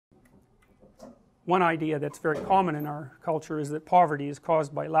one idea that's very common in our culture is that poverty is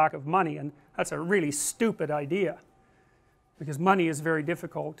caused by lack of money, and that's a really stupid idea, because money is very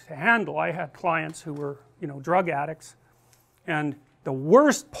difficult to handle. I had clients who were, you know, drug addicts, and the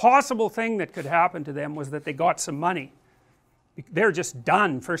worst possible thing that could happen to them was that they got some money. They're just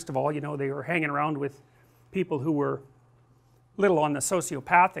done. First of all, you know, they were hanging around with people who were a little on the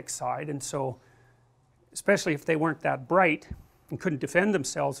sociopathic side, and so especially if they weren't that bright and couldn't defend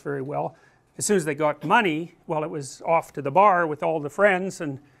themselves very well, as soon as they got money, well, it was off to the bar with all the friends.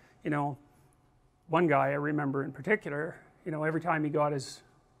 And you know, one guy I remember in particular, you know, every time he got his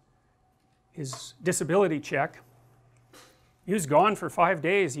disability check, he was gone for 5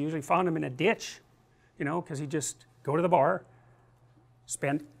 days. You usually found him in a ditch, you know, because he'd just go to the bar,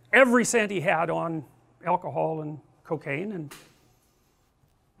 spend every cent he had on alcohol and cocaine, and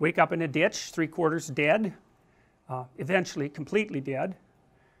wake up in a ditch, 3/4 dead, eventually completely dead.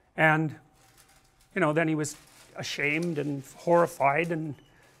 And you know, then he was ashamed and horrified and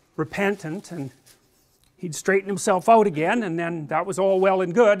repentant, and he'd straighten himself out again, and then that was all well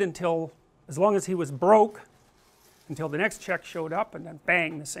and good until, as long as he was broke, until the next check showed up, and then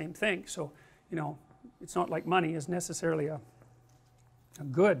bang, the same thing. So you know, it's not like money is necessarily a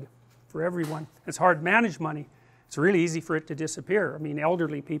good for everyone. It's hard to manage money. It's really easy for it to disappear. I mean,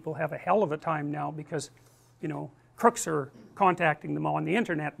 elderly people have a hell of a time now because, you know, crooks are contacting them on the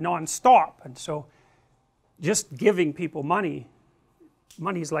internet non-stop, and so just giving people money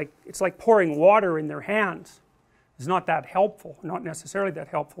is like, it's like pouring water in their hands. It's not that helpful, not necessarily that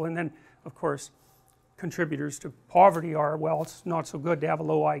helpful. And then of course contributors to poverty are, well, it's not so good to have a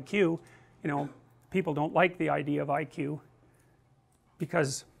low IQ. You know, people don't like the idea of IQ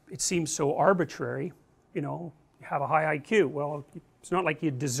because it seems so arbitrary. You know, you have a high IQ, well, it's not like you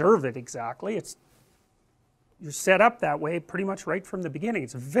deserve it exactly. You're set up that way pretty much right from the beginning.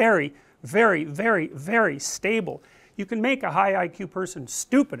 It's very, very, very, very stable. You can make a high IQ person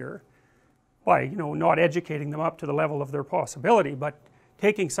stupider by, you know, not educating them up to the level of their possibility, but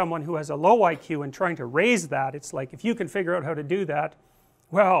taking someone who has a low IQ and trying to raise that, it's like, if you can figure out how to do that,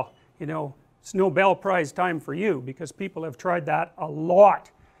 well, you know, it's Nobel Prize time for you, because people have tried that a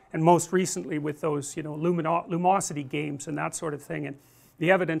lot, and most recently with those, you know, lumosity games and that sort of thing, and the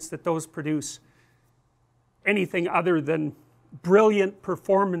evidence that those produce anything other than brilliant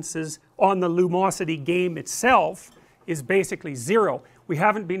performances on the lumosity game itself is basically zero. We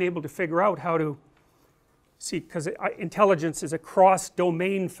haven't been able to figure out how to see, because intelligence is a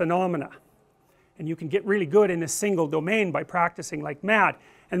cross-domain phenomena, and you can get really good in a single domain by practicing like mad.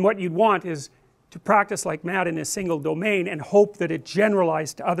 And what you'd want is to practice like mad in a single domain and hope that it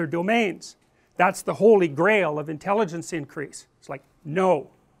generalized to other domains. That's the holy grail of intelligence increase. It's like,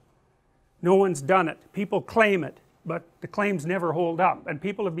 no one's done it. People claim it, but the claims never hold up, and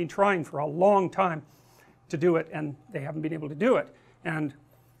people have been trying for a long time to do it, and they haven't been able to do it. And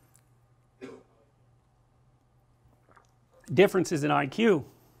differences in IQ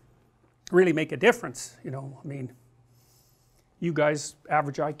really make a difference. You know, I mean, you guys,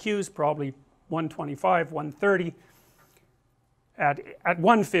 average IQ is probably 125, 130. At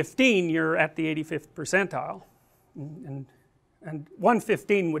 115 you're at the 85th percentile, and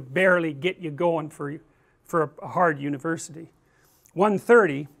 115 would barely get you going for a hard university.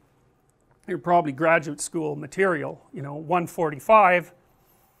 130, you're probably graduate school material. You know, 145,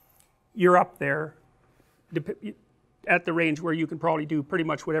 you're up there at the range where you can probably do pretty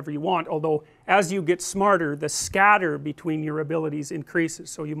much whatever you want, although as you get smarter, the scatter between your abilities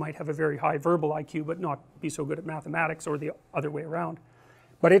increases. So you might have a very high verbal IQ but not be so good at mathematics, or the other way around.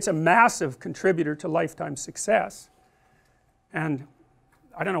 But it's a massive contributor to lifetime success. And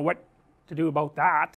I don't know what to do about that.